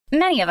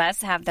Many of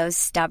us have those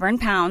stubborn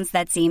pounds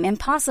that seem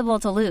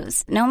impossible to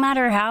lose, no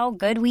matter how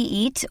good we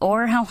eat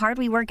or how hard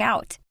we work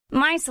out.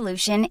 My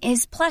solution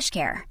is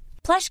PlushCare.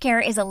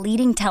 PlushCare is a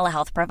leading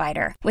telehealth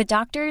provider with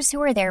doctors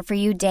who are there for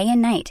you day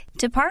and night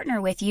to partner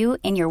with you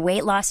in your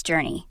weight loss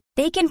journey.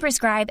 They can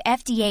prescribe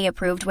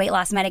FDA-approved weight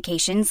loss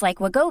medications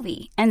like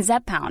Wegovy and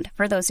Zepbound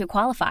for those who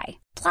qualify.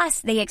 Plus,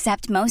 they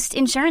accept most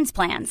insurance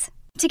plans.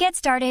 To get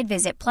started,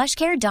 visit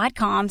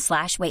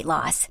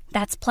plushcare.com/weightloss.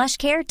 That's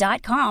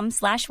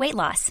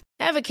plushcare.com/weightloss.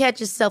 Ever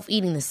catch yourself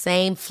eating the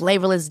same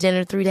flavorless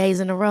dinner 3 days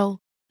in a row?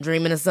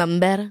 Dreaming of something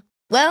better?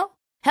 Well,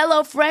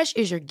 HelloFresh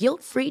is your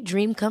guilt-free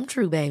dream come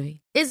true,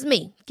 baby. It's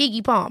me,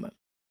 Keke Palmer.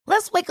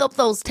 Let's wake up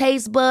those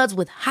taste buds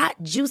with hot,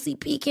 juicy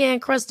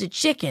pecan-crusted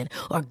chicken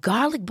or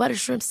garlic butter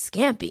shrimp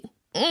scampi.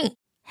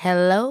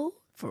 Hello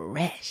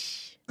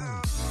Fresh.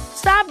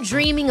 Stop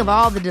dreaming of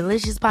all the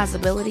delicious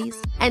possibilities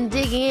and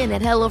dig in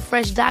at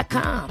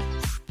HelloFresh.com.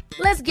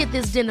 Let's get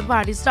this dinner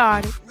party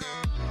started.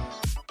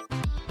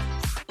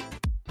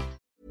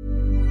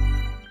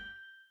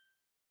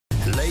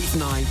 Late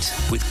Night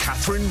with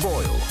Katherine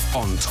Boyle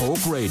on Talk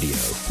Radio.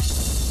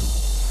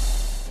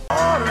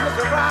 Oh,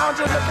 look around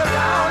you, look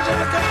around you,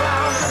 look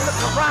around you,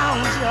 look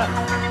around you.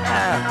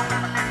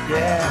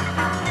 Yeah.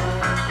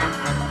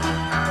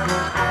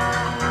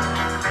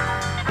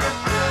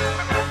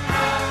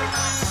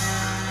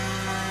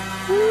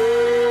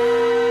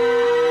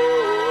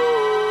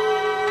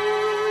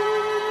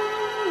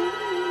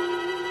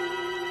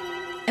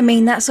 I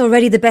mean, that's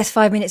already the best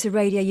 5 minutes of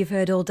radio you've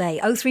heard all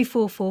day.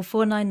 0344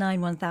 499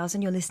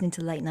 1000. You're listening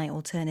to Late Night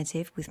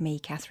Alternative with me,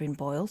 Katherine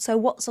Boyle. So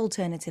what's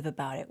alternative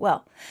about it?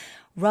 Well,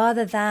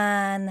 rather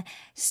than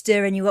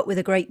stirring you up with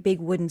a great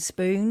big wooden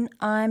spoon,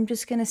 I'm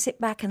just going to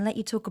sit back and let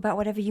you talk about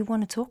whatever you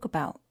want to talk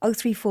about.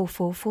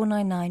 0344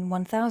 499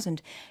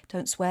 1000.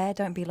 Don't swear,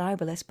 don't be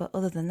libelous, but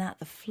other than that,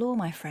 the floor,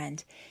 my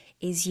friend,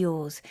 is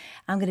yours.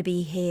 I'm going to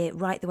be here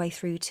right the way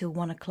through till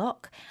 1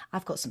 o'clock.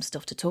 I've got some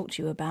stuff to talk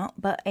to you about,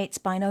 but it's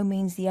by no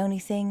means the only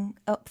thing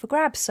up for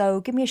grabs. So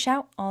give me a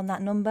shout on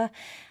that number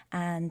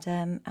and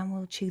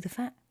we'll chew the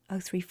fat.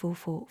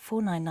 0344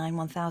 499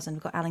 1000.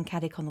 We've got Alan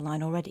Caddick on the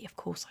line already. Of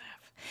course I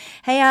have.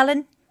 Hey,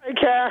 Alan. Hey,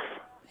 Kath.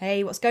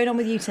 Hey, what's going on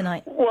with you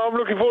tonight? Well, I'm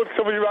looking forward to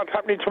something that's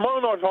happening tomorrow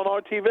night on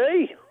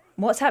ITV.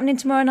 What's happening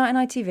tomorrow night on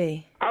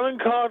ITV? Alan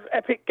Carr's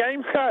Epic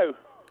Game Show.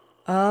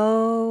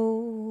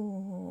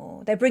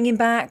 Oh, they're bringing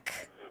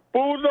back...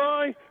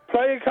 Bullseye,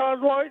 play your cards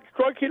right,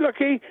 strike your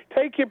lucky,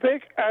 take your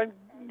pick, and...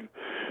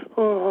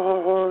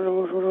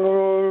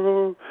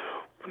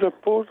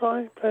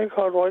 Bullseye, play your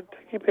cards right,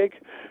 take your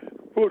pick,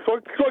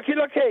 strike your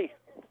lucky.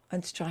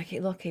 And strike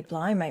it lucky,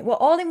 blimey.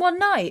 What, all in one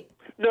night?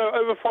 No,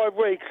 over 5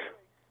 weeks.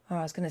 Oh,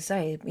 I was going to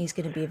say, he's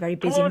going to be a very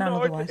busy man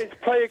otherwise. It's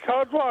play your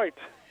cards right.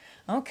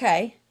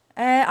 Okay.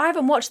 I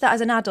haven't watched that as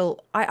an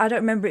adult. I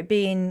don't remember it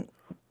being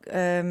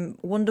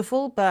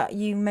wonderful, but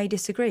you may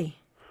disagree.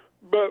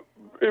 But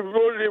it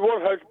really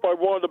was hosted by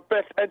one of the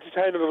best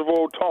entertainers of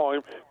all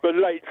time, the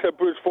late Sir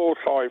Bruce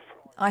Forsyth.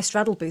 I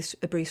straddled Bruce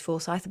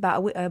Forsyth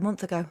about a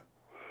month ago.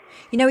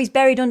 You know, he's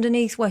buried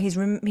underneath, well, his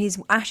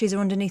ashes are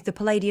underneath the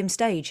Palladium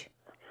stage.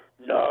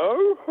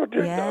 No, I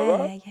didn't know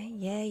that.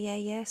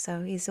 Yeah.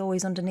 So he's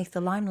always underneath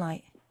the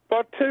limelight.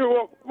 But I tell you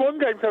what, one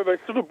game show they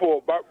should have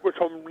brought back, which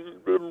I'm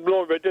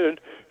glad they didn't,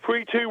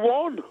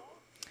 3-2-1.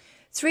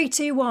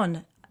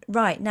 3-2-1.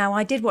 Right, now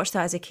I did watch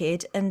that as a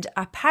kid, and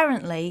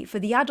apparently for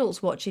the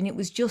adults watching it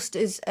was just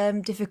as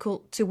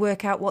difficult to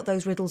work out what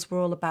those riddles were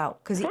all about.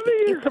 Funny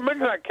you to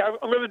mention that, Cav,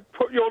 I'm going to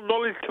put your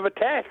knowledge to the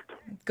test.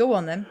 Go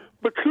on then.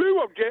 The clue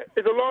object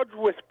is a large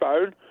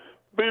wishbone,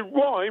 with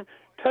rhyme,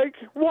 take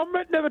one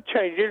that never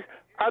changes,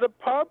 at a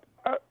pub,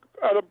 at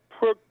a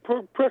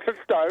precious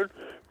stone,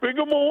 bring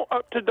them all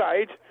up to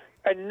date,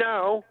 and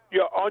now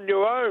you're on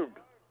your own.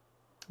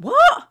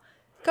 What?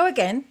 Go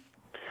again.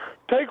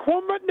 Take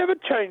one that never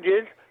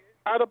changes,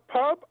 at a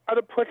pub, at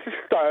a precious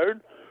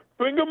stone,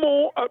 bring them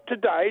all up to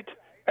date,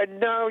 and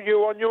now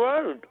you're on your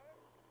own.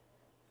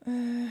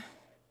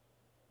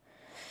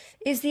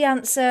 Is the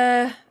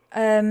answer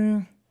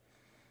a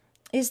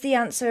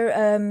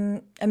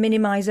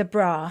minimizer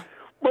bra?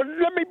 Well,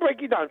 let me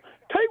break it down.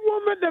 Take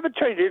one that never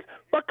changes,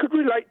 but could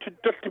relate to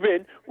dusty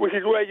bin, which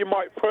is where you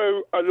might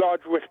throw a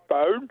large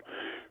wishbone,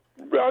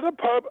 at a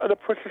pub and a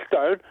precious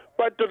stone,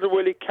 but doesn't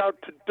really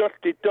count to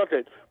dusty, does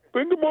it?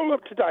 Bring them all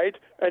up to date,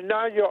 and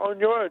now you're on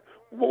your own.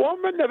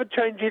 One that never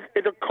changes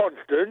is a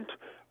constant.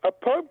 A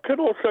pub can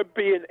also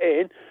be an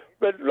inn.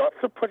 There's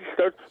lots of precious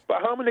stones,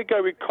 but how many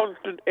go with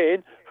constant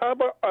inn? How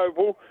about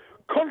oval?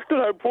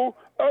 Constant opal,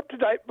 up to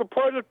date, the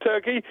pride of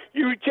Turkey,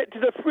 you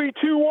rejected a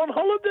 3-2-1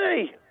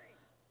 holiday.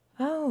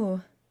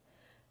 Oh.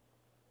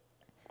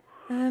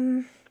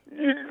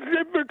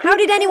 How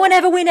did anyone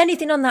ever win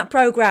anything on that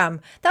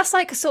programme? That's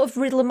like a sort of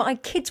riddle my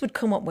kids would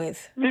come up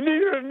with. You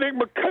need an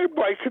Enigma code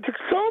breaker to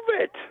solve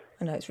it.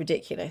 I know, it's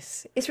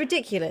ridiculous. It's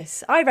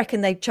ridiculous. I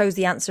reckon they chose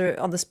the answer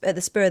at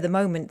the spur of the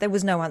moment. There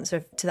was no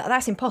answer to that.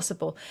 That's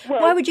impossible.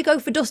 Well, why would you go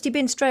for Dusty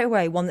Bin straight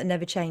away, one that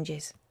never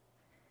changes?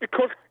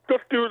 Because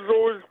Dusty was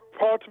always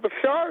part of the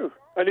show,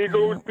 and he's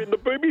always been the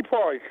booby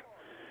prize.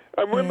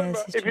 And remember,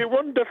 if you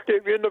won Dusty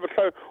at the end of the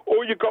show,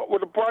 all you got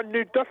was a brand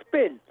new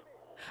dustbin.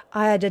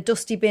 I had a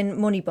dusty bin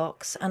money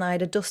box and I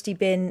had a dusty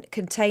bin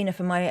container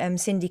for my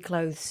Cindy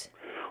clothes.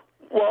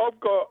 Well, I've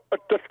got a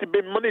dusty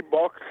bin money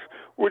box,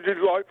 which is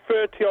like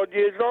 30-odd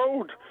years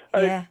old.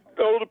 And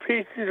all the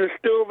pieces are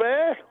still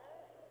there.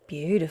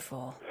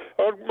 Beautiful.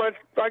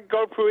 Thank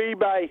God for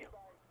eBay.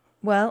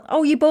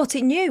 Well, you bought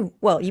it new.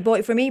 Well, you bought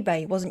it from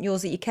eBay. It wasn't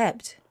yours that you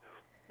kept.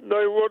 No,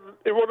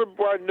 it wasn't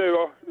brand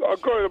new. I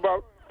got it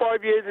about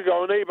 5 years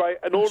ago on eBay,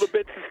 and all the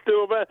bits are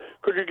still there,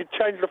 because you can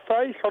change the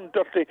face on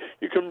Dusty.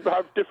 You can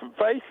have different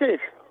faces.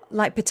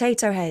 Like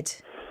Potato Head?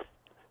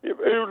 It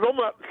was on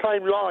that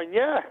same line,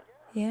 yeah.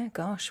 Yeah,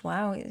 gosh,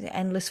 wow.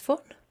 Endless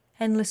fun.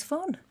 Endless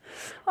fun.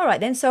 All right,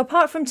 then. So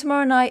apart from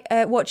tomorrow night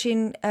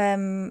watching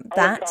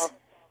that,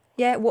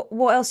 yeah,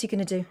 what else are you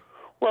going to do?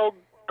 Well,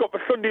 got the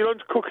Sunday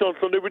lunch cooking on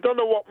Sunday. We don't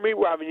know what meat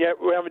we're having yet.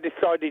 We haven't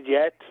decided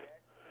yet.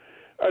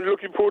 And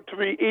looking forward to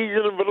the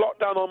easing of the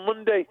lockdown on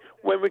Monday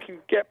when we can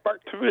get back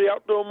to the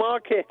outdoor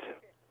market.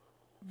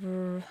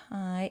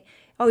 Right.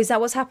 Oh, is that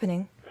what's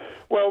happening?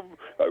 Well,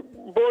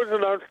 Boys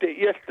announced it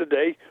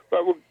yesterday.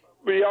 But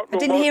the outdoor I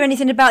didn't hear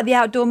anything about the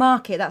outdoor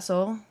market, that's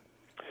all.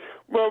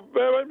 Well,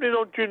 they're opening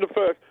on June the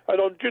 1st,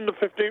 and on June the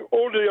 15th,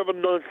 all the other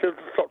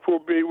non-central shops will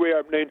be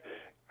reopening.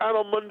 And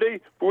on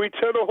Monday, we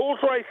turn a horse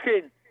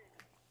racing.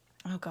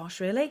 Oh, gosh,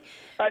 really?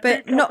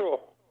 But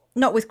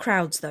not with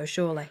crowds, though,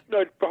 surely? No,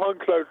 it's behind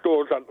closed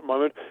doors at the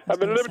moment.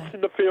 And they're limiting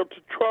the field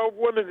to 12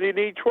 winners in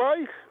each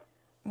race.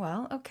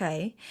 Well,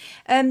 OK.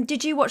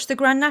 Did you watch the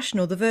Grand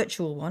National, the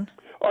virtual one?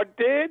 I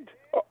did.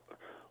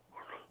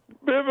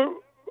 Bit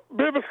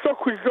of a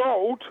shock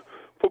result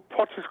for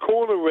Potter's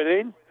Corner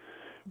winning.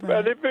 Right.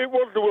 And if it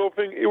was the World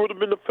thing, it would have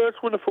been the first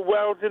winner for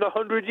Wales in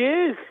 100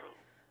 years.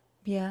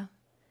 Yeah.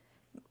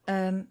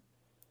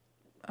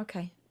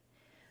 OK.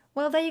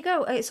 Well, there you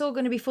go. It's all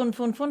going to be fun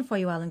for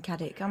you, Alan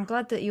Caddick. I'm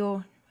glad that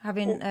you're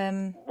having.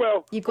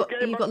 You've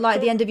got light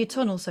at the end of your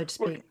tunnel, so to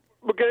speak.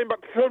 We're getting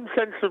back to some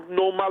sense of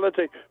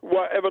normality,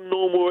 whatever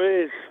normal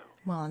is.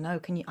 Well, I know.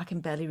 I can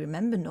barely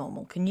remember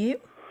normal. Can you?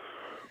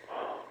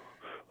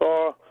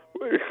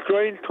 It's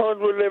strange times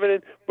we're living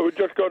in, but we've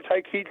just got to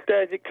take each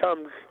day as it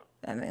comes.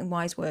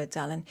 Wise words,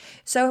 Alan.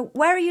 So,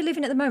 where are you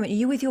living at the moment? Are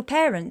you with your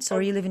parents, or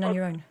are you living on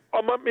your own?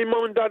 I'm at my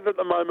mum and dad at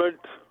the moment.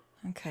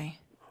 Okay.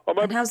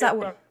 And how's that?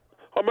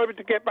 I'm able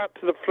to get back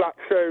to the flat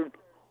soon.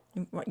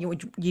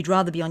 You'd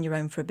rather be on your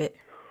own for a bit.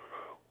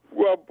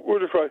 Well, we'll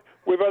just wait.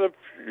 We've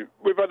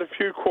had a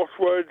few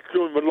crosswords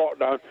during the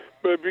lockdown,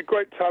 but it'd be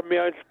great to have my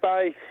own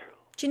space.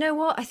 Do you know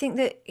what? I think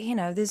that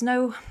there's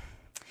no.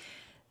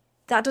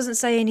 That doesn't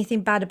say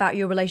anything bad about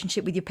your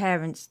relationship with your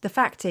parents. The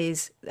fact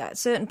is, at a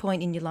certain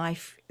point in your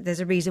life, there's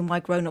a reason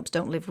why grown-ups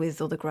don't live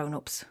with other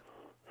grown-ups.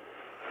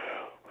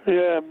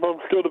 Yeah, I'm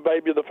still the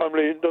baby of the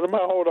family. It doesn't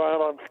matter how old I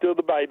am, I'm still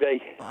the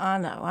baby. I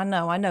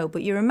know.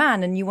 But you're a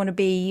man and you want to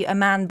be a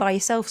man by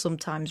yourself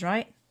sometimes,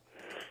 right?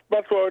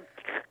 That's why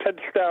I tend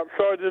to stay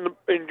outside and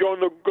enjoy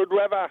the good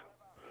weather.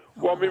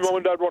 While my mum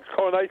and dad watch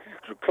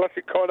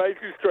classic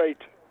Coronation Street.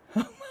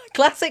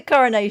 Classic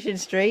Coronation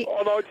Street?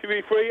 On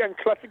ITV3 and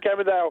classic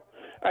Emmerdale.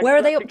 Where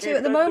are they up to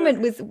at the moment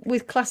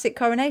with classic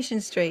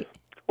Coronation Street?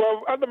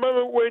 Well, at the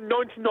moment we're in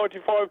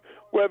 1995,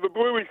 where the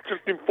brewery's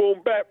just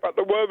informed Beth that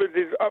the Werther's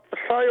is up for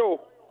sale.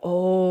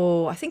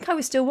 Oh, I think I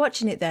was still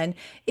watching it then.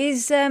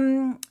 Is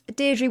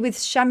Deirdre with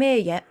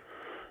Shamir yet?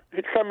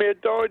 Shamir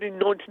died in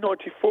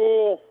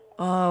 1994.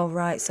 Oh,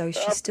 right, so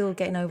she's still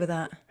getting over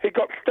that. He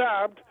got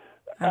stabbed.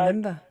 I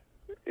remember.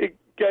 It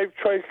gave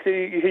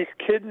Tracy his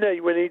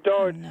kidney when he died.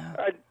 Oh, no.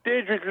 And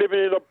Deirdre's living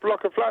in a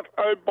block of flats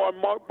owned by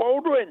Mike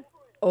Baldwin.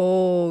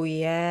 Oh,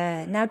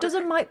 yeah. Now,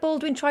 doesn't Mike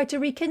Baldwin try to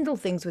rekindle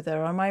things with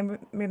her, or am I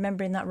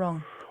remembering that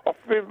wrong? I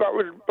think that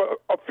was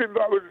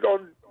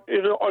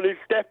on his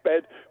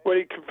deathbed when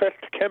he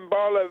confessed to Ken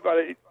Barlow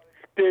that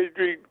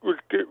Deirdre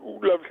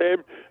loves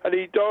him, and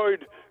he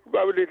died.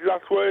 That was his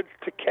last words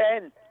to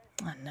Ken.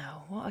 I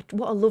know.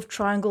 What a love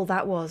triangle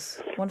that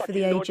was. One for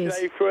the ages.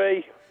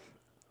 1983.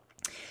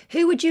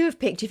 Who would you have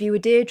picked if you were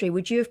Deirdre?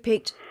 Would you have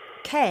picked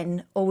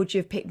Ken or would you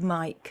have picked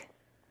Mike?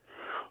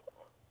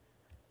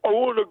 I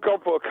wouldn't have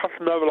gone for a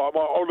Casanova like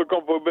Mike. I would have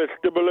gone for a bit of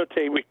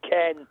stability with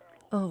Ken.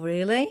 Oh,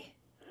 really?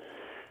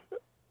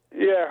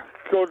 Yeah.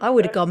 I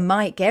would have gone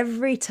Mike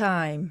every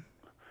time.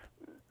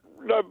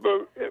 No,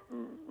 but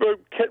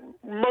Ken,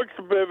 Mike's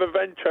a bit of a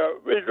venture.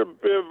 He's a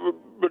bit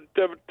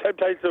of a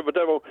temptation of the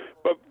devil.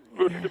 But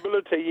with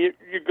stability,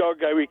 you got to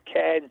go with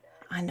Ken.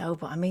 I know,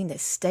 but I mean, they're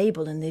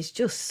stable and they're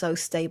just so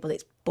stable.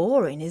 It's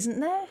boring, isn't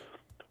there?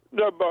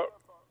 No,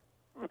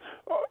 but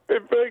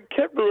if they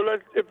kept the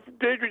relationship, if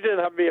Deirdre didn't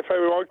have the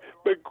affair with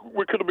Mike,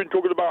 we could have been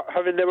talking about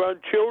having their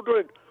own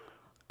children.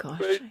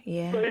 Gosh,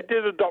 yeah. They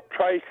did adopt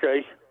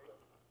Tracy.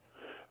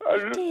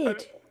 They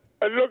did.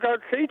 And look how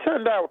she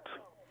turned out.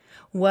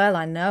 Well,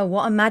 I know.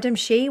 What a madam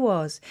she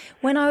was.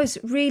 When I was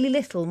really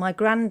little, my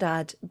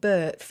granddad,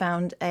 Bert,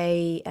 found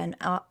an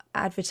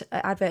advert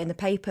in the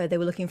paper. They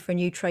were looking for a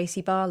new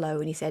Tracy Barlow,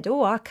 and he said,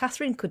 our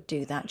Katherine could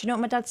do that. Do you know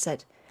what my dad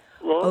said?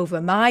 What?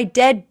 Over my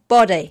dead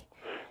body.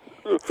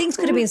 Things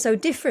could have been so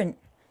different.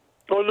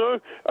 I know.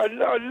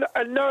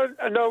 And now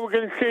we're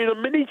going to see a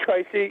mini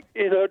Tracy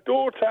in her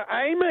daughter,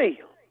 Amy.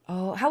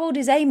 Oh, how old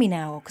is Amy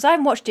now? Because I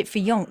haven't watched it for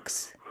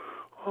yonks.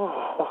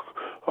 Oh,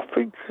 I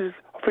think she's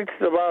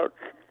about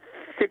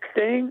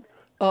 16.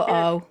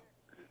 Uh-oh.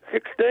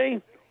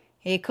 16.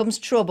 Here comes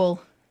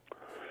trouble.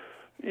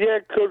 Yeah,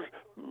 because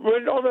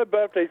when on her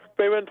birthday,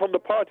 they went on the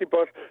party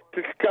bus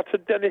to scatter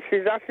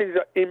Dennis's ashes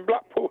in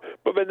Blackpool,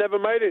 but they never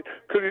made it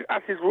because his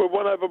ashes were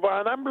run over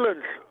by an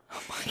ambulance.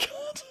 Oh, my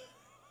God.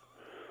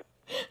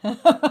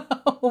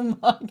 Oh, my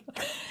God.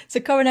 So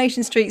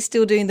Coronation Street's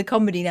still doing the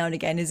comedy now and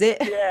again, is it?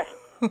 Yeah.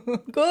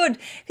 Good.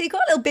 It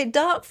got a little bit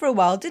dark for a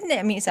while, didn't it?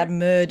 I mean, it's had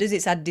murders,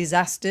 it's had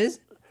disasters.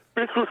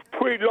 This was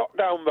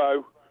pre-lockdown,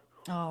 though.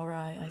 Oh,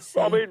 right, I see.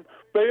 I mean,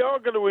 they are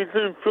going to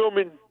resume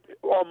filming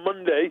on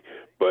Monday,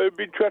 but it'd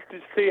be interesting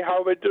to see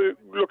how they do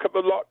look at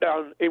the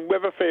lockdown in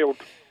Weatherfield.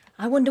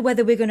 I wonder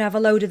whether we're going to have a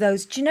load of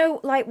those. Do you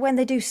know, like, when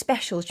they do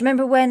specials? Do you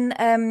remember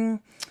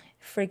when,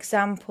 for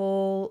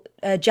example,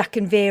 Jack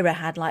and Vera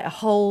had, like, a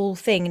whole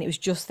thing and it was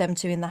just them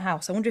two in the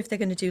house? I wonder if they're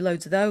going to do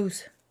loads of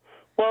those.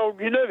 Well,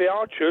 you know the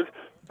Archers,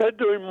 they're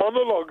doing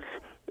monologues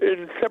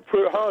in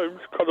separate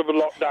homes because of the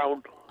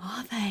lockdown.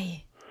 Are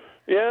they?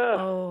 Yeah.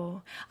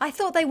 Oh, I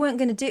thought they weren't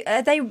going to do...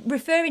 Are they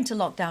referring to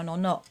lockdown or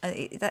not?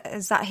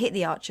 Has that hit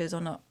the Archers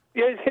or not?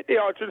 Yeah, it's hit the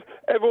Archers.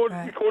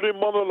 Everyone's recording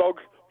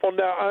monologues from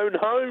their own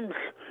homes.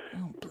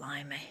 Oh,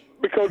 blimey.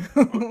 Because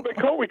they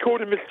can't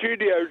record in the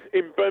studios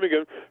in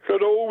Birmingham, so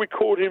they're all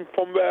recording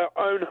from their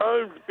own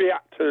homes, the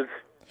actors.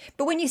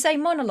 But when you say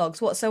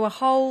monologues, what? So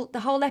the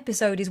whole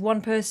episode is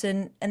one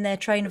person and their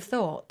train of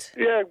thought?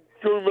 Yeah,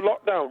 during the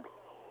lockdown.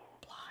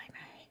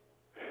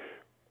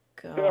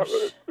 Gosh.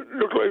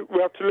 Looks like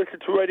we have to listen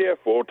to Radio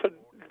 4 to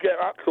get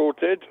that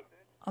sorted.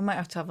 I might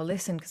have to have a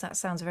listen because that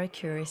sounds very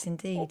curious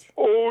indeed.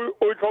 Or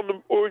it's on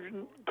the, or if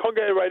you can't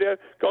get a radio,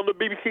 go on the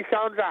BBC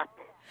Sounds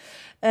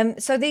app.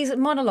 So these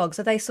monologues,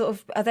 are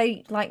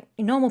they like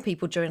normal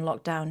people during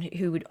lockdown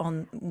who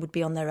would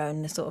be on their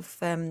own, sort of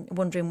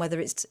wondering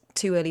whether it's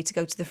too early to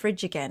go to the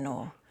fridge again,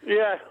 or?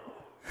 Yeah.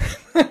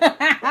 and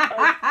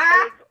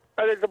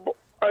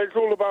it's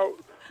all about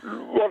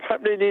what's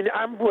happening in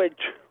Ambridge.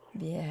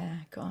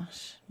 Yeah,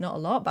 gosh, not a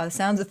lot by the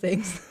sounds of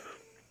things.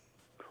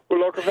 Well,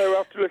 like I say, we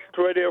have to listen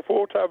to Radio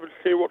 4 to have and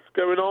see what's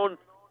going on.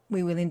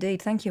 We will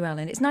indeed. Thank you,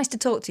 Alan. It's nice to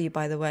talk to you,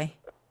 by the way.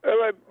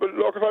 Anyway, but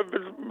like I say,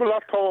 this is the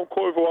last time I'm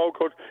calling for a while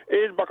because it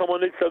is back on my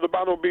nick, so the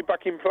band will be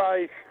back in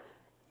place.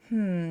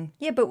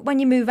 Yeah, but when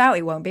you move out,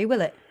 it won't be,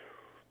 will it?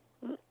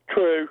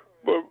 True,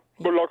 but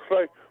like I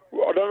say,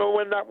 I don't know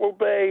when that will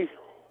be.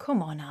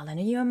 Come on, Alan,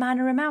 are you a man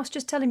or a mouse?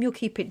 Just tell him you'll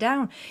keep it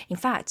down. In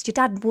fact, your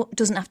dad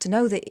doesn't have to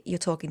know that you're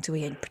talking to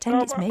Ian.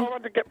 Pretend it's me. I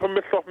had to get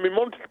permission off my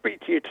mum to speak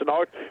to you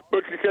tonight,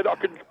 but she said I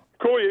can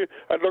call you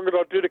as long as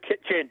I do the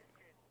kitchen.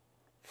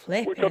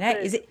 Flipping heck.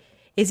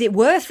 Is it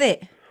worth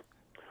it?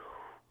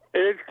 It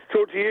is to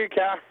talk to you,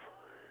 Kath.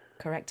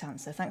 Correct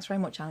answer. Thanks very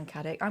much, Alan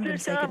Caddick. I'm going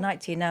to say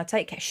goodnight to you now.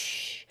 Take care.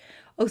 Shh.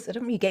 Oh, I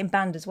don't want you getting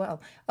banned as well.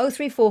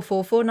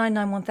 0344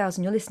 499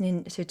 1000. You're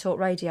listening to Talk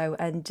Radio,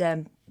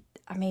 and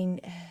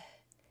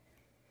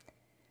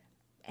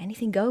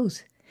anything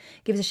goes.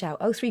 Give us a shout.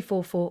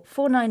 0344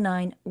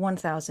 499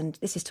 1000.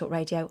 This is Talk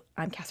Radio.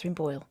 I'm Katherine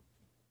Boyle.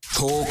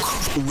 Talk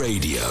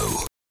Radio.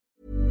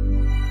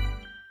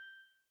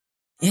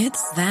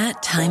 It's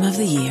that time of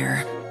the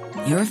year.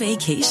 Your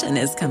vacation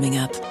is coming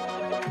up.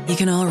 You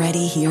can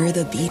already hear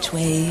the beach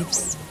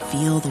waves,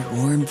 feel the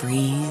warm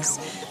breeze,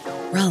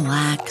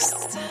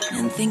 relax,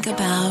 and think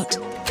about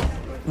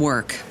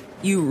work.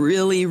 You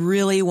really,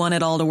 really want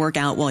it all to work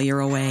out while you're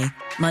away.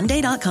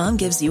 Monday.com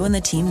gives you and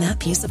the team that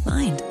peace of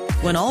mind.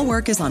 When all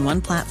work is on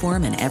one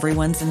platform and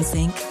everyone's in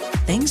sync,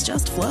 things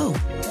just flow.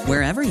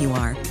 Wherever you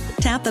are,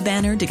 tap the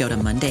banner to go to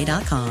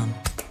Monday.com.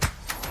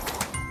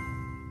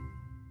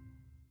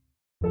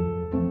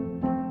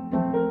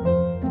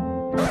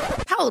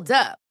 Hold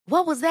up.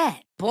 What was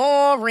that?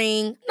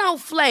 Boring. No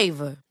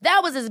flavor.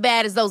 That was as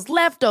bad as those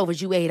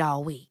leftovers you ate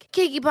all week.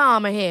 Keke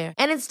Palmer here.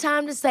 And it's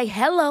time to say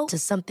hello to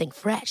something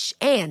fresh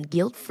and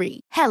guilt-free.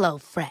 Hello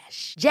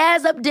Fresh.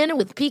 Jazz up dinner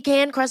with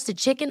pecan-crusted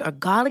chicken or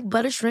garlic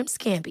butter shrimp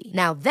scampi.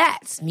 Now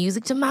that's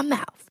music to my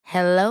mouth.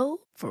 Hello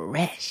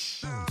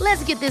Fresh.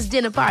 Let's get this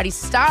dinner party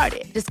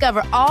started.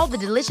 Discover all the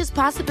delicious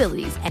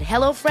possibilities at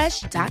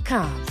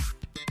HelloFresh.com.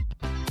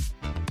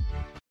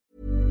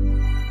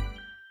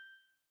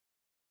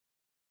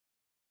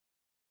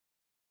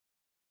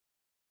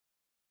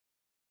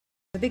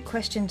 The big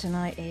question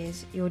tonight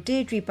is your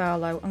Deirdre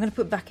Barlow. I'm going to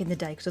put back in the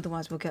day because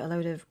otherwise we'll get a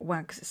load of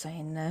wags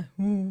saying,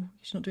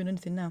 she's not doing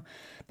anything now.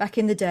 Back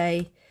in the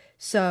day.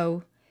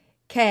 So,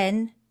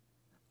 Ken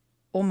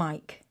or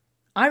Mike?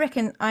 I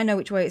reckon I know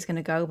which way it's going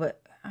to go,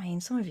 but I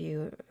mean, some of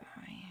you,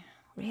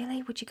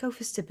 really? Would you go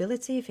for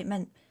stability if it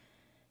meant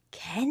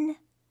Ken?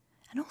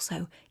 And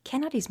also,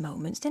 Ken had his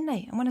moments, didn't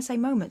he? And when I say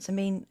moments, I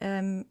mean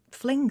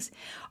flings.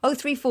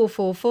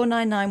 0344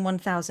 499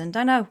 1000.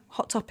 I know,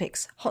 hot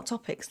topics,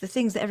 the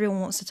things that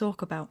everyone wants to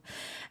talk about.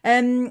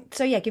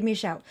 So yeah, give me a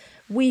shout.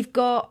 We've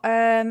got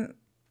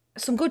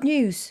some good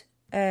news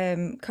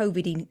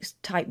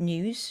COVID-type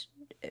news,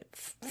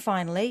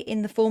 finally,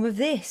 in the form of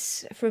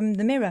this from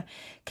the Mirror.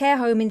 Care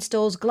home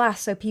installs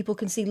glass so people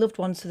can see loved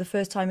ones for the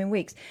first time in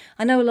weeks.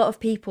 I know a lot of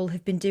people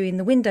have been doing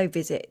the window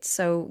visits.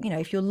 So,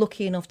 if you're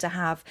lucky enough to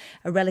have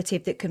a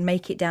relative that can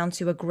make it down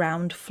to a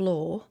ground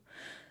floor,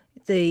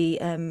 the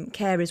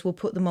carers will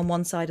put them on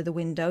one side of the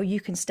window.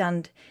 You can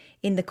stand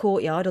in the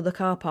courtyard or the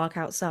car park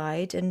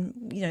outside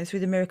and,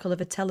 through the miracle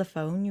of a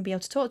telephone, you'll be able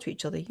to talk to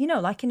each other.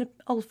 Like in an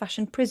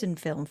old-fashioned prison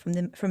film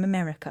from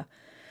America.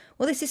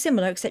 Well, this is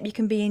similar, except you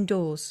can be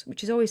indoors,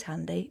 which is always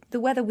handy. The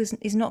weather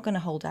is not going to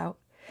hold out.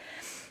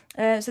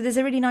 So there's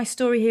a really nice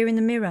story here in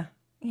the Mirror,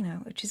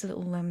 which is a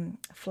little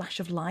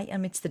flash of light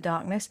amidst the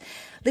darkness.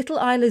 Little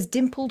Isla's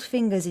dimpled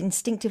fingers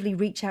instinctively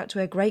reach out to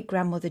her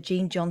great-grandmother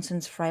Jean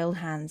Johnson's frail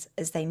hands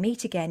as they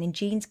meet again in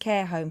Jean's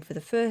care home for the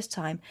first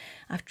time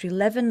after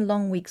 11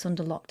 long weeks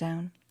under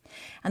lockdown.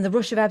 And the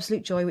rush of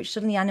absolute joy which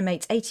suddenly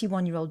animates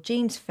 81-year-old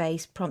Jean's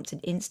face prompts an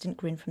instant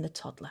grin from the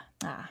toddler.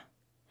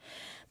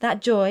 That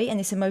joy and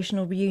this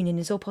emotional reunion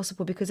is all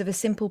possible because of a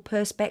simple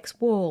Perspex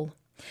wall.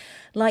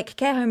 Like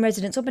care home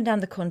residents up and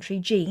down the country,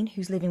 Jean,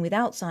 who's living with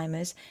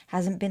Alzheimer's,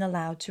 hasn't been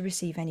allowed to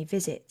receive any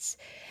visits.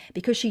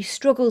 Because she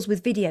struggles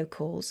with video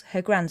calls,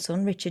 her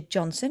grandson, Richard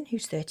Johnson,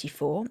 who's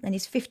 34, and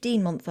his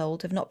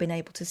 15-month-old have not been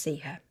able to see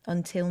her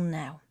until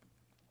now.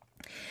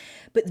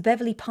 But the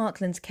Beverley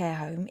Parklands care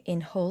home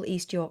in Hull,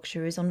 East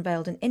Yorkshire, has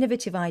unveiled an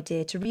innovative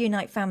idea to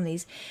reunite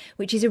families,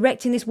 which is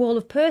erecting this wall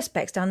of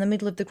Perspex down the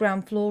middle of the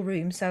ground floor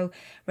room so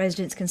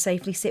residents can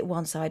safely sit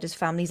one side as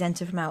families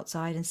enter from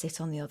outside and sit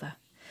on the other.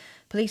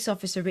 Police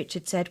officer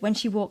Richard said, when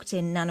she walked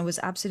in, Nana was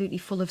absolutely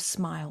full of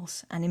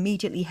smiles and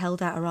immediately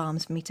held out her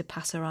arms for me to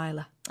pass her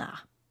Isla.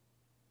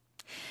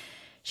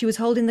 She was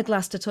holding the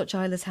glass to touch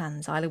Isla's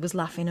hands. Isla was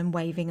laughing and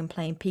waving and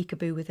playing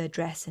peekaboo with her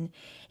dress, and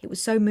it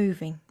was so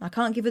moving. I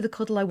can't give her the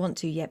cuddle I want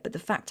to yet, but the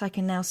fact I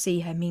can now see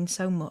her means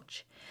so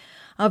much.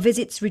 Our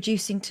visits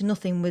reducing to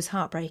nothing was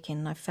heartbreaking,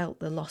 and I felt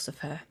the loss of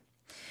her.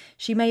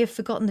 She may have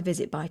forgotten the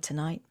visit by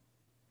tonight,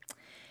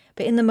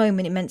 but in the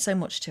moment it meant so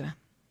much to her.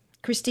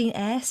 Christine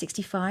Eyre,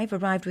 65,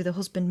 arrived with her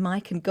husband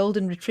Mike and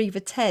golden retriever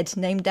Ted,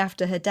 named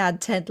after her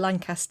dad Ted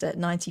Lancaster,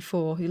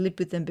 94, who lived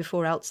with them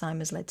before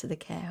Alzheimer's led to the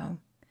care home.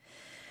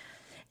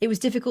 It was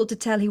difficult to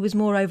tell who was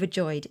more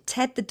overjoyed,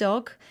 Ted the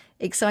dog,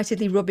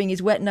 excitedly rubbing his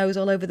wet nose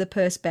all over the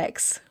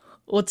Perspex,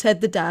 or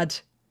Ted the dad,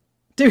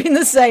 doing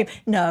the same.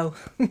 No.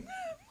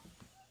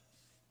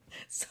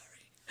 Sorry,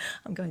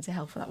 I'm going to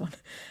hell for that one.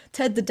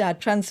 Ted the dad,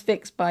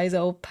 transfixed by his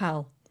old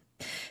pal.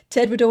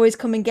 Ted would always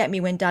come and get me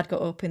when Dad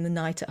got up in the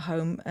night at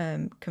home,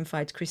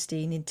 confides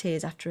Christine in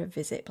tears after a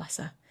visit, bless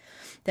her.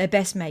 They're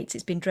best mates.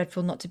 It's been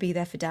dreadful not to be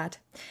there for Dad.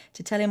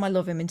 To tell him I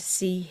love him and to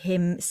see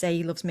him say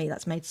he loves me,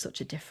 that's made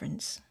such a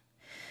difference.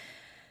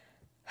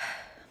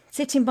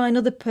 Sitting by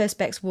another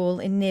Perspex wall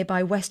in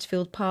nearby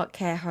Westfield Park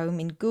Care Home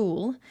in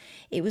Goole,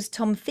 it was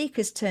Tom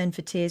Thieker's turn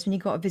for tears when he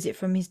got a visit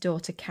from his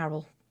daughter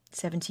Carol,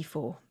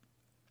 74.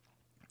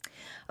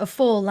 A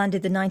fall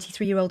landed the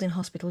 93-year-old in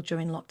hospital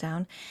during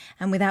lockdown,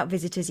 and without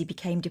visitors he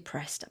became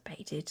depressed. I bet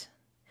he did.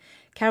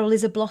 Carol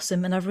is a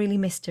blossom and I've really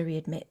missed her, he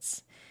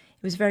admits.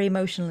 It was very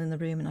emotional in the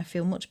room and I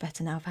feel much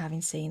better now for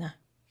having seen her.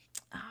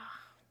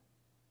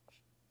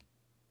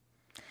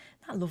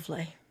 That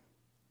lovely.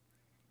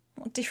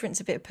 What difference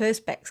a bit of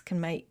Perspex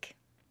can make.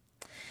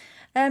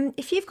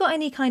 If you've got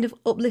any kind of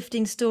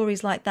uplifting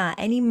stories like that,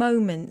 any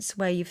moments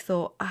where you've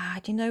thought,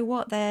 do you know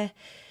what,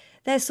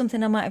 there's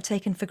something I might have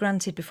taken for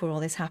granted before all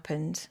this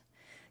happened,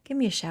 give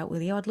me a shout,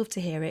 will you? I'd love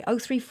to hear it.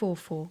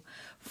 0344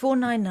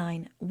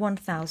 499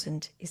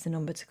 1000 is the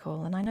number to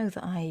call, and I know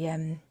that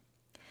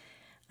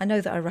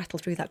I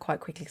rattled through that quite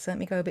quickly, so let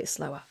me go a bit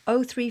slower.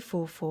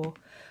 0344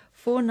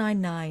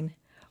 499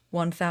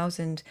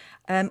 1000.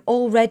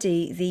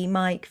 Already the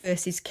Mike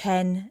versus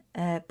Ken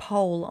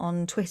poll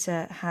on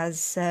Twitter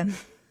has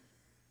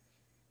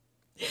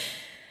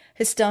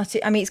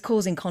started. I mean, it's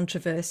causing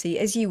controversy,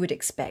 as you would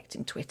expect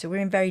in Twitter.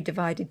 We're in very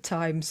divided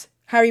times.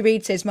 Harry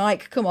Reid says,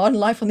 Mike, come on,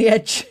 life on the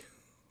edge.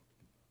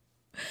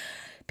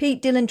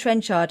 Pete Dylan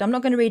Trenchard, I'm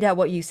not going to read out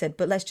what you said,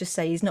 but let's just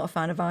say he's not a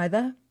fan of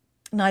either.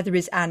 Neither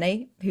is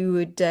Annie, who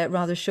would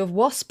rather shove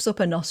wasps up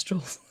her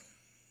nostrils.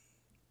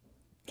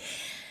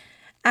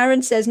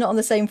 Aaron says not on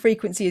the same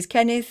frequency as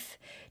Kenneth.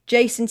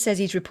 Jason says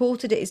he's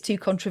reported it is too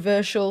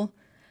controversial.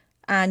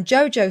 And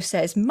Jojo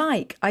says,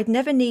 Mike, I'd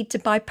never need to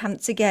buy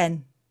pants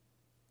again.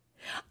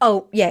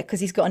 Oh, yeah, because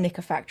he's got a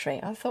knicker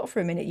factory. I thought for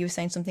a minute you were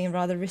saying something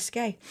rather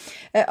risque.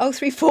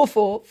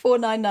 0344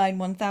 499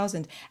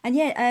 1000. And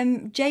yeah,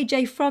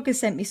 JJ Frog has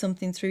sent me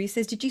something through. He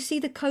says, did you see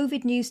the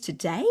COVID news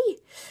today?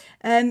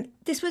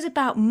 This was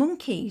about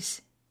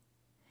monkeys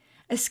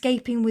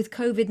escaping with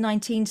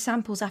COVID-19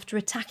 samples after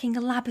attacking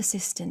a lab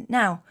assistant.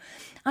 Now,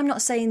 I'm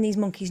not saying these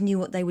monkeys knew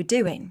what they were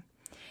doing.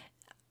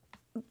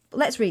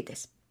 Let's read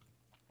this.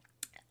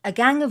 A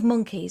gang of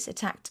monkeys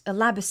attacked a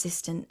lab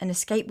assistant and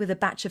escaped with a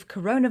batch of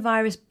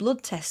coronavirus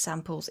blood test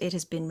samples, it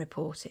has been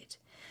reported.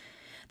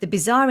 The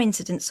bizarre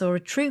incident saw a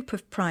troop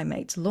of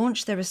primates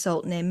launch their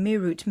assault near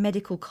Meerut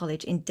Medical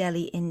College in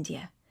Delhi,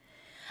 India.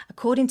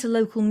 According to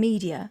local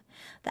media,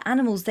 the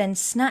animals then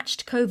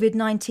snatched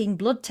COVID-19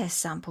 blood test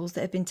samples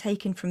that had been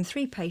taken from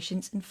 3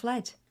 patients and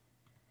fled.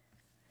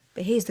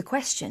 But here's the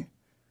question.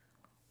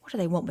 What do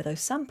they want with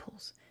those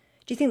samples?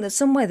 Do you think that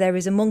somewhere there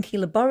is a monkey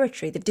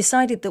laboratory? They've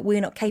decided that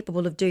we're not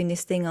capable of doing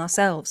this thing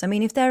ourselves. I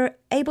mean, if they're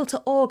able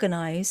to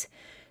organise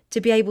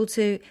to be able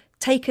to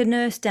take a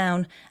nurse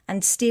down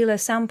and steal her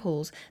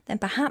samples, then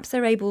perhaps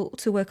they're able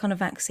to work on a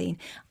vaccine.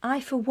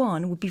 I, for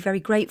one, would be very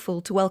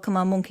grateful to welcome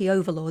our monkey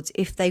overlords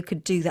if they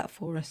could do that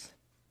for us.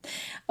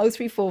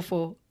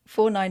 0344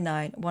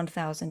 499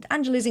 1000.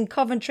 Angela's in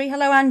Coventry.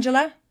 Hello,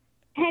 Angela.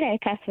 Hello,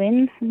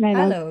 Katherine.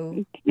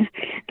 Hello.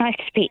 Nice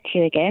to speak to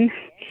you again.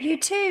 You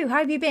too. How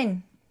have you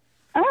been?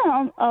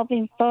 Oh, I've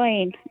been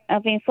fine.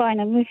 I've been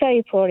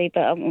very poorly,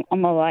 but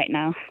I'm all right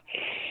now.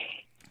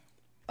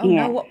 Oh,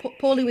 yeah. No,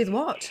 poorly with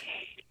what?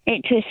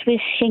 It was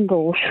with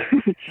shingles.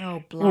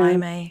 Oh,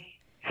 blimey.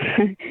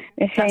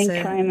 The same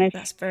time as...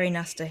 That's very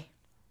nasty.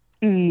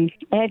 I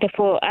had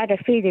a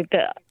feeling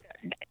that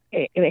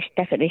it was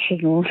definitely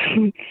shingles.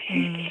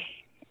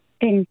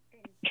 Been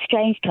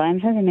strange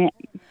times, hasn't it?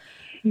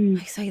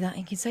 I say that,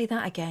 and you can say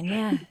that again,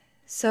 yeah.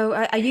 So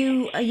are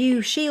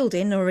you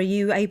shielding, or are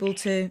you able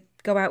to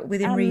go out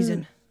within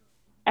reason?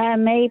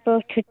 I'm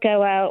able to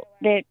go out.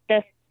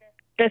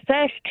 The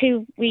first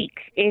 2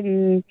 weeks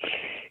in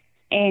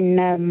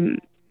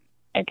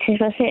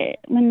was it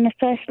when the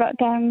first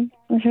lockdown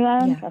was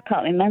around? Yeah. I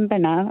can't remember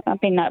now.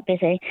 I've been that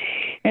busy.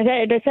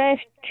 The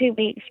first 2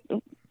 weeks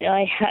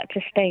I had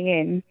to stay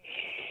in.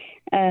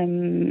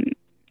 It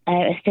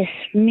was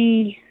just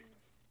me,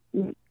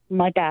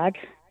 my dad,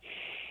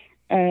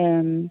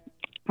 and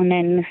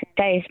then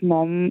Dave's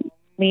mum.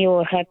 We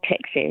all had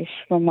texts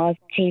from our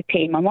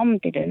GP. My mum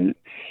didn't.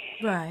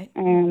 Right.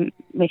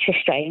 Which was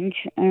strange.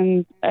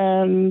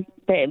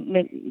 But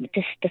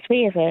just the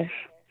 3 of us.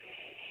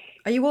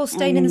 Are you all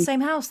staying in the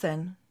same house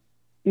then?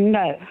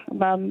 No.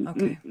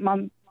 Okay.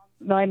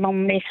 My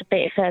mum lives a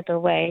bit further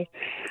away,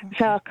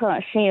 so I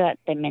can't see her at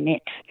the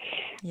minute.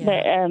 Yeah.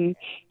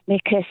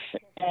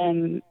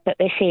 But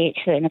we see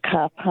each other in a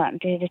car park and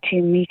do the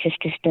 2 meters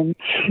distance.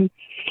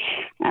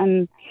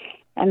 and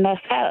I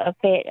felt a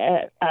bit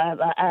at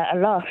a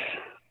loss.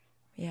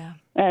 Yeah.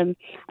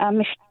 I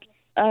missed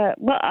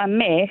what I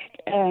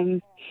missed.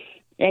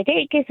 They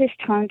didn't give us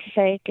time to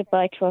say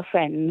goodbye to our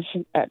friends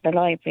at the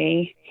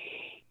library.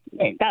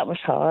 That was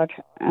hard.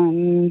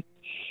 But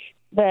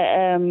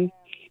when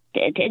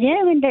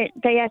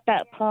they had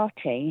that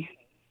party.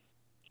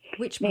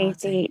 Which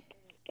party?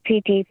 The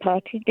PD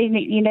party.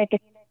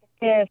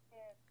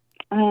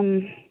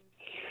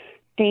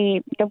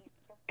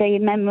 The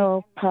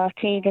memorial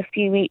party a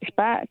few weeks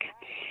back.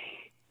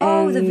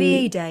 Oh, the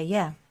VE Day,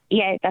 yeah.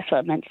 Yeah, that's what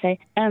I meant to say.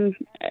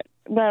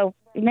 Well,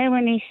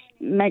 when he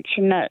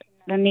mentioned that,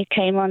 then he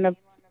came on, and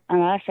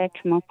I said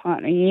to my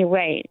partner, "You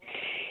wait,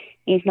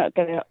 he's not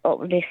going to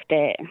uplift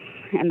it,"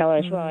 and I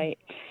was right,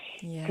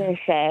 because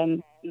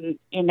he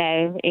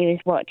was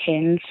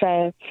watching.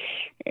 So,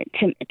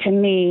 to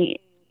me,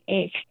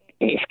 it's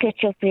good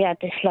job we had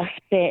this last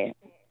bit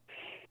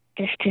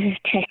just to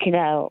check it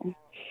out.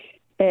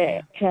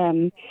 But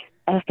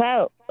I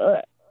felt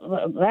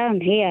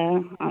around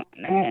here,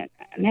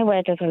 no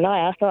word of a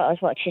lie, I thought I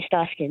was watching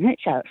Starsky and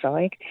Hutch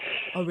outside.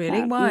 Oh,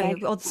 really? Why?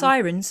 The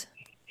sirens?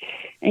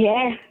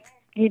 Yeah,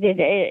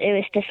 it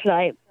was just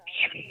like...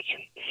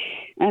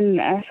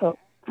 And I thought,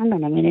 hang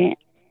on a minute,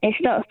 it's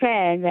not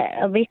fair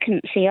that we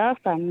couldn't see our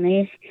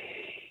families,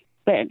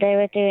 but they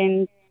were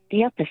doing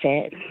the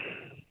opposite.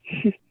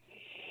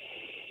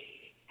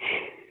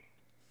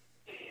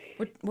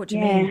 What do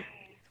you mean?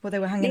 Well, they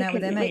were hanging out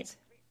with their mates?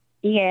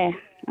 Yeah,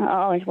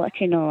 I was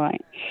watching all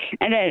right.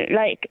 And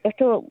I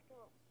thought,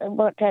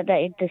 what had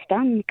they just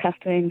done,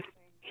 Katherine?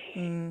 I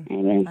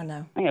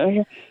know.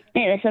 It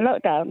was a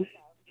lockdown.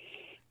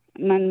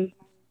 And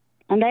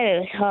I know it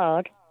was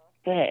hard,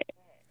 but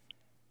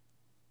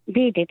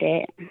we did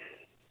it.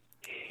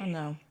 I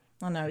know,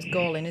 it's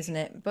galling, isn't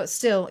it? But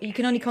still, you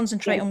can only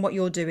concentrate on what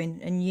you're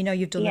doing, and you know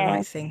you've done the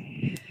right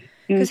thing.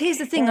 Because here's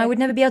the thing, I would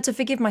never be able to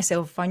forgive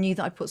myself if I knew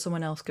that I put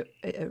someone else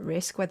at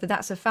risk, whether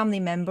that's a family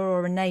member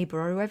or a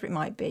neighbour or whoever it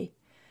might be.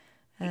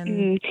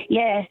 Saying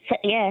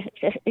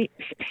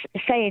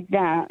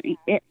that,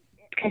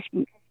 because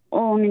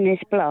all in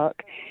this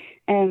block,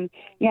 I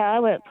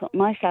won't put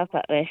myself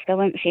at risk. I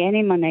won't see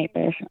any of my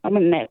neighbours. I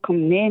wouldn't let it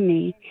come near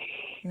me.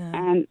 No.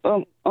 And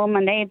all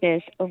my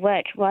neighbours have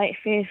worked right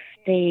through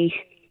the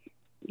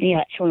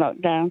actual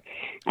lockdown.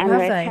 And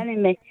they're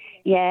telling me,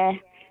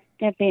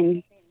 they've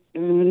been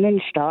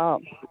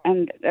non-stop.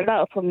 And a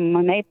lot of them,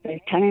 my neighbour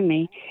is telling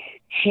me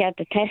she had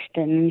the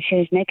testing and she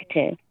was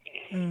negative.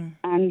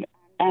 And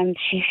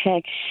she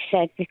said,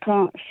 we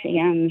can't see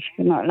hands,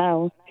 we're not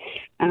allowed.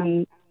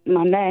 And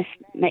my nurse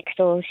next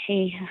door,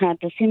 she had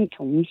the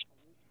symptoms.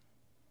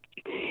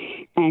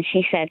 And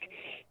she said,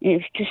 it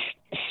was just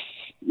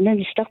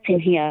non-stop in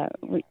here.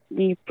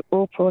 We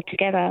all pulled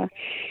together.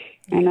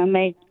 And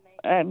we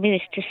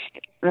was just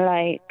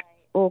like,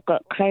 all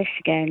got close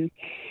again.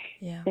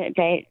 Yeah. But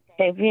they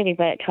really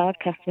worked hard,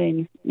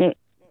 Katherine.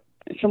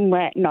 some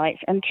work nights,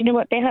 and do you know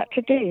what they had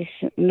to do?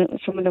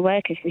 Some of the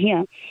workers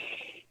here,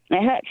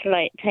 they had to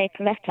like take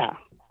a letter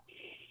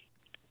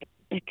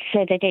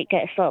so they didn't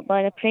get stopped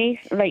by the police.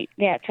 Like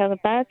they had to have a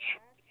badge.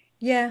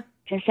 Yeah.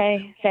 To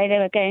say they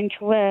were going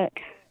to work.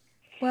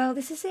 Well,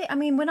 this is it. I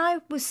mean, when I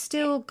was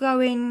still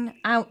going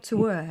out to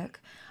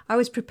work, I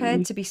was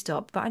prepared to be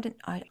stopped, but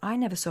I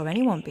never saw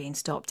anyone being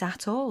stopped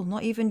at all.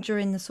 Not even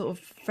during the sort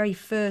of very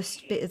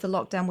first bit of the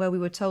lockdown where we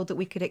were told that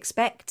we could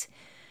expect,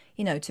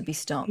 to be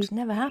stopped.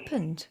 Never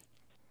happened.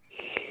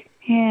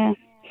 Yeah.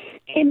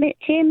 Do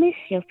you miss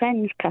your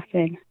friends,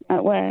 Katherine,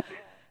 at work?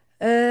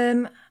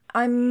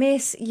 I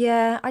miss,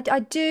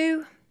 I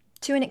do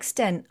to an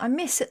extent. I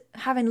miss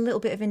having a little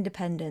bit of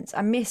independence.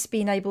 I miss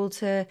being able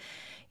to,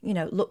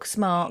 look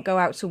smart, go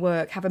out to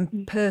work, have a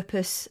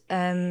purpose,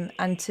 and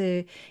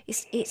to.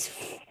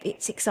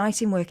 It's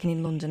exciting working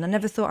in London. I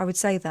never thought I would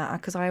say that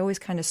because I always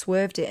kind of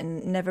swerved it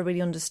and never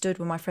really understood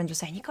when my friends were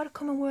saying, "You got to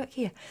come and work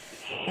here,"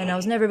 and I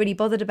was never really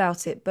bothered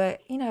about it.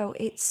 But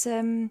it's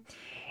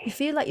you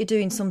feel like you're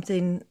doing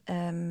something.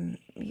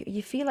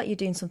 You feel like you're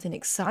doing something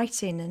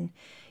exciting and.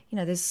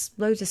 There's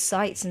loads of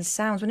sights and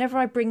sounds. Whenever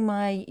I bring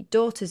my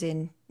daughters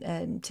in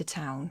to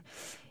town,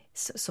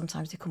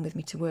 sometimes they come with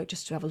me to work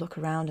just to have a look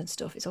around and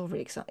stuff. It's all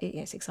really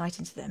it's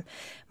exciting to them.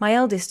 My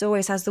eldest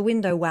always has the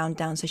window wound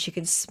down so she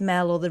can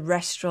smell all the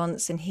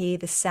restaurants and hear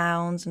the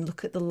sounds and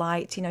look at the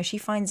lights. She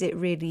finds it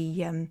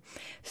really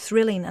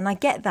thrilling. And I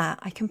get that.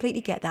 I completely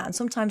get that. And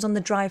sometimes on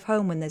the drive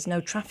home when there's no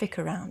traffic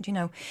around,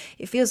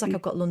 it feels like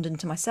I've got London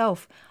to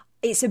myself.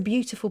 It's a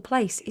beautiful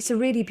place. It's a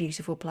really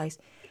beautiful place.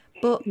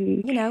 But,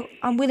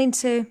 I'm willing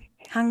to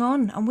hang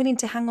on. I'm willing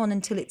to hang on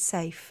until it's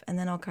safe, and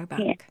then I'll go back.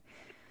 Yeah.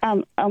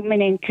 I'm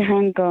willing to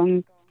hang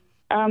on.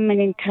 I'm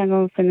willing to hang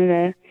on for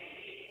another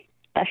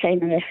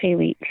 3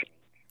 weeks.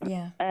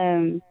 Yeah.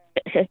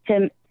 So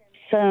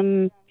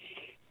from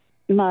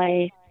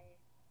my,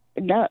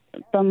 I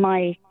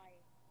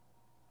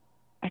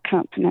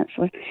can't pronounce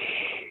it.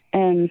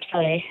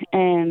 Sorry.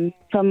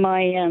 From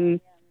my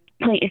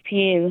point of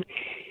view.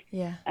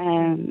 Yeah.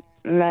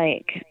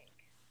 Like.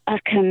 I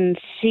can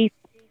see,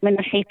 when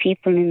I see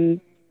people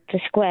in the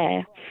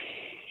square,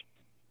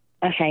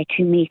 I say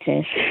 2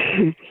 meters.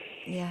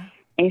 Yeah.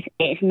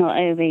 It's not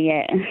over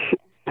yet.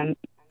 I'm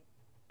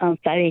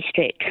very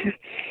strict.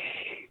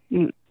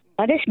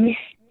 I just miss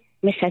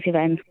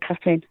everyone,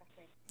 Katherine.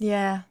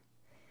 Yeah.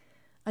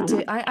 I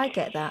do. I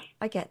get that.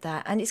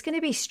 And it's going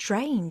to be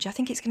strange. I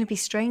think it's going to be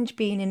strange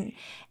being in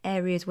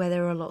areas where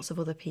there are lots of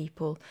other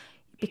people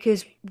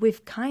because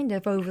we've kind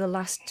of, over the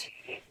last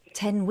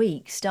 10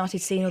 weeks,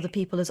 started seeing other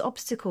people as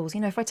obstacles.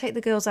 If I take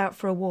the girls out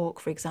for a walk,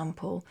 for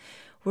example,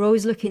 we're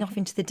always looking off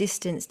into the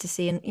distance to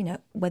see,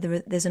 whether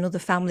there's another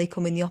family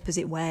coming the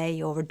opposite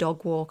way or a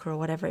dog walker or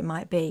whatever it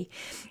might be.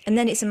 And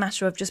then it's a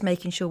matter of just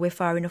making sure we're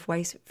far enough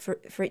away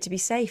for it to be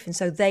safe. And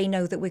so they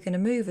know that we're going to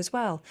move as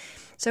well.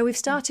 So we've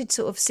started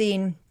sort of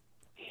seeing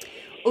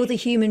other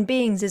human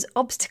beings as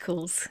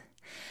obstacles.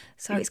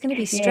 So it's going to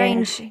be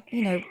strange,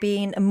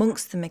 being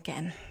amongst them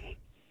again,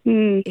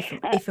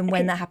 if and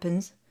when that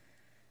happens.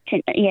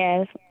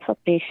 Yeah,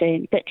 probably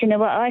soon. But do you know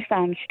what I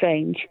found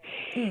strange?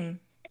 I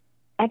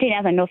didn't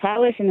have enough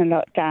hours in the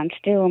lockdown to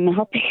do all my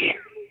hobbies.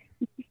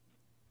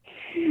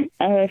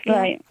 I was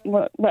like,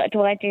 what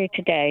do I do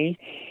today?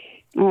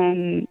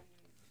 What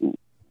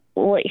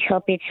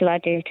hobby shall I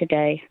do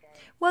today?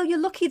 Well,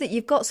 you're lucky that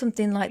you've got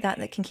something like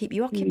that can keep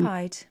you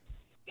occupied.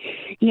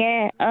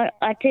 Yeah,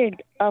 I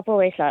did. I've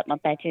always liked my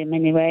bedroom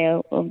anyway.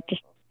 I'm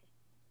just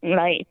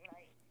like,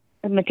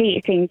 I'm a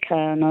deep thinker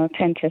and I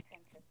tend to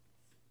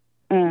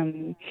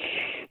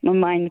my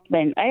mind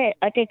went. I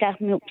did have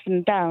my ups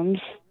and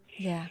downs.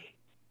 Yeah.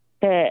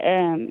 But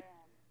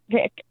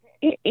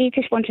he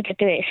just wanted to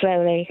do it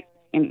slowly,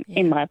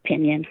 in my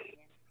opinion.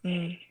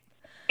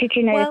 Did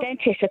you know the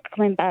dentists are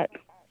coming back?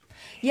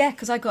 Yeah,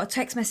 because I got a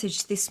text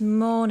message this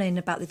morning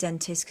about the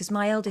dentist because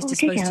my eldest is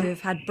supposed to have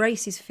had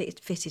braces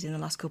fitted in the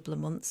last couple of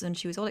months and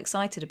she was all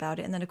excited about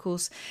it. And then, of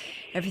course,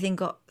 everything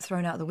got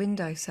thrown out the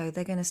window. So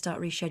they're going to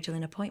start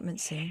rescheduling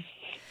appointments soon.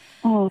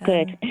 Oh,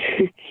 good.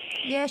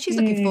 Yeah, she's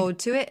looking forward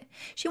to it.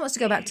 She wants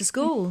to go back to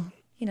school.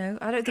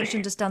 I don't think she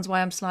understands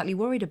why I'm slightly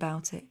worried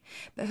about it.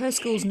 But her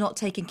school's not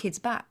taking kids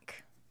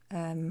back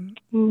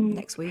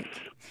next week.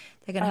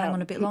 They're going to hang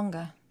on a bit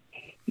longer.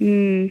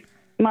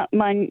 My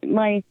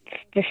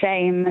the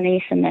same, my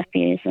niece and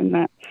nephews and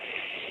that.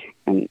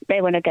 And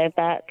they want to go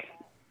back.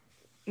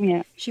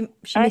 Yeah. She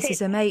misses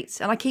her mates.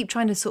 And I keep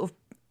trying to sort of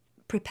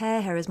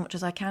prepare her as much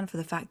as I can for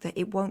the fact that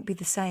it won't be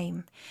the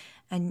same.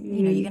 And,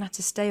 you're going to have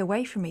to stay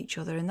away from each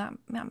other. And that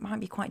might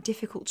be quite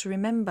difficult to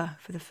remember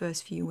for the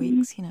first few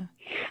weeks,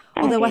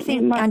 Although I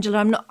think,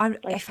 Angela,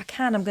 if I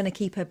can, I'm going to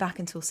keep her back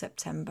until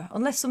September,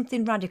 unless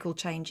something radical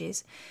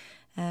changes.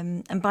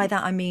 And by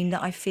that, I mean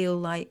that I feel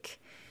like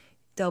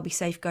they'll be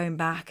safe going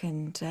back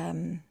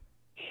and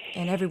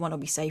everyone will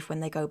be safe when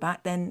they go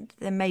back. Then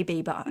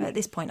maybe, but at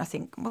this point, I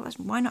think, well,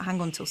 why not hang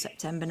on till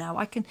September now?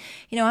 I can,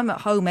 I'm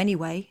at home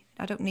anyway.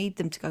 I don't need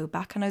them to go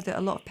back. I know that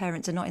a lot of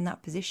parents are not in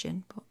that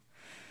position, but...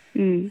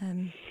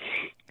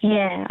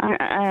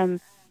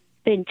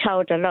 been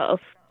told a lot of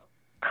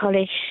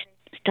college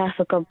staff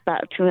have gone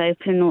back to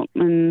open up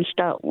and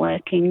start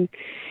working,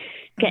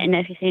 getting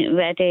everything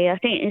ready. I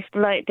think it's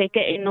like they're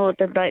getting all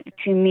the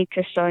 2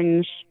 metre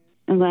signs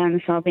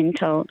around, so I've been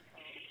told.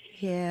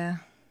 Yeah.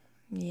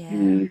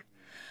 I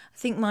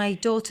think my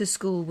daughter's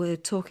school were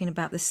talking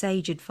about the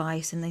SAGE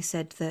advice, and they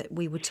said that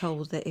we were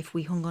told that if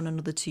we hung on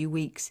another 2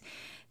 weeks,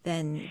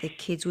 then the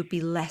kids would be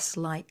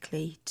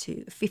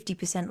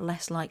 50%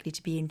 less likely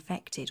to be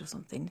infected or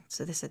something.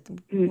 So they said,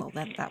 well,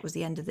 that was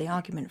the end of the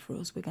argument for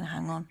us. We're going to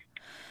hang on.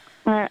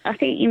 I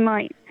think you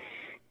might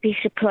be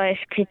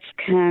surprised kids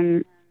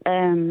can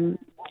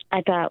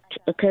adapt,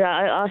 because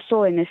I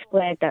saw in the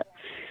square that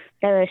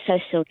they were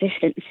social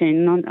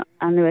distancing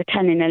and they were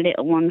telling the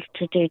little ones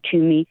to do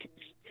 2 metres.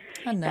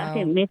 I know. I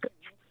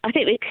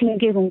think we can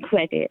give them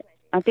credit.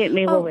 I think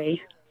we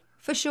worry.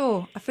 For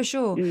sure.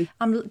 To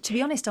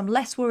be honest, I'm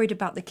less worried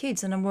about the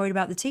kids than I'm worried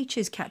about the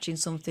teachers catching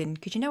something,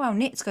 because you know how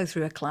nits go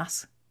through a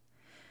class.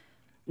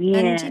 Yeah,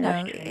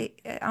 and,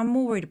 I'm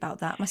more worried about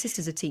that. My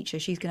sister's a teacher.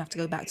 She's going to have to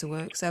go back to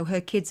work, so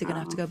her kids are going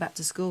to have to go back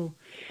to school.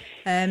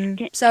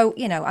 So,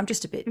 I'm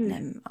just a bit...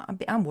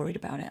 I'm worried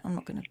about it. I'm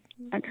not going to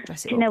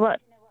dress it up. Do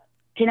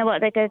you know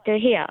what they're going to do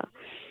here?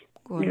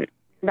 Go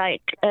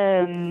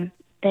on.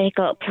 They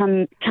got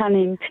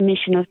planning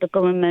permission of the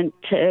government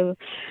to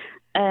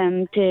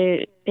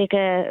do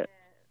bigger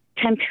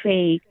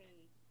temporary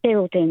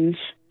buildings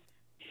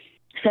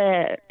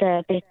for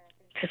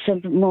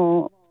some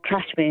more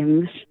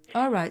classrooms.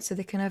 All right, so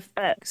they can have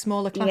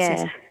smaller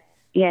classes.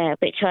 Yeah,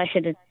 which I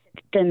should have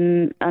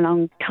done a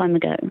long time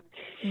ago.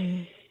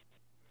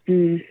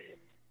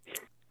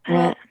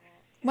 Well,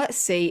 let's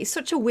see. It's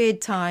such a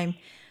weird time.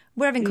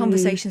 We're having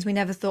conversations we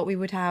never thought we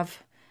would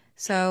have.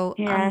 So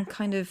I'm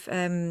kind of,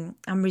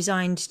 I'm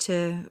resigned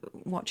to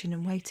watching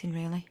and waiting,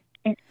 really.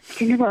 Do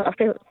you know what? I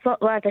feel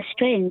rather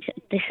strange at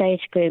this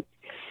age group,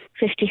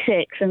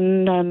 56,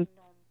 and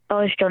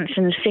Boris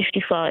Johnson's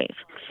 55.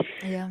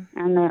 Yeah.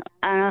 And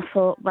I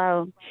thought,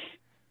 well,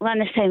 we're on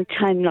the same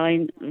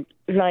timeline.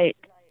 Like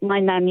my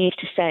nan used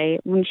to say,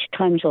 once your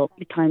time's up,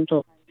 your time's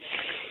up.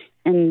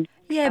 And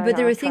but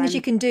there are things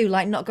you can do,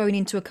 like not going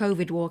into a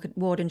COVID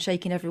ward and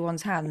shaking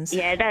everyone's hands.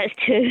 Yeah, that's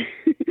true.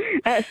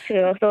 That's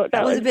true. I thought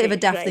that was a bit of a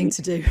daft thing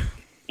to do.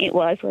 It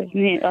was, wasn't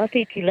it? I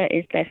think he let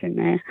his lesson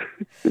there.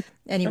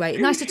 Anyway,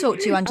 nice to talk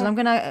to you, Angela. I'm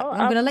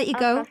gonna let you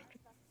go.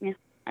 Yeah,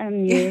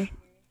 you.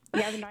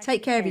 Have a nice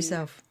Take care of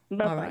yourself.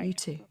 Bye-bye. All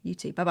right, you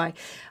too. Bye bye.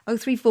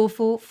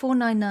 0344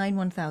 499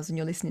 1000.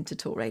 You're listening to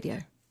Talk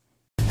Radio.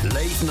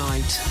 Late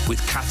Night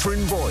with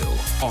Katherine Boyle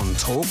on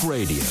Talk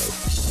Radio.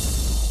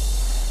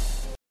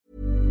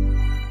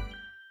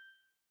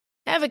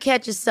 Ever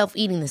catch yourself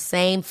eating the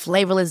same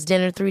flavorless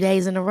dinner 3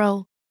 days in a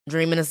row?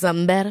 Dreaming of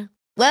something better?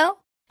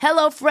 Well,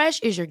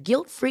 HelloFresh is your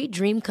guilt-free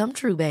dream come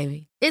true,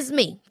 baby. It's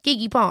me,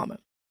 Keke Palmer.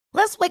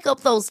 Let's wake up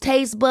those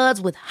taste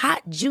buds with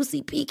hot,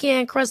 juicy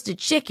pecan-crusted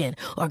chicken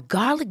or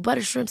garlic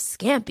butter shrimp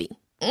scampi.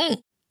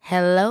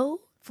 Hello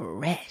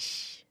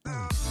Fresh.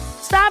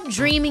 Stop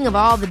dreaming of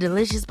all the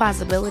delicious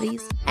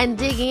possibilities and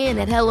dig in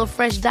at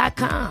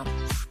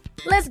HelloFresh.com.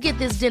 Let's get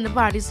this dinner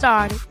party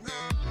started.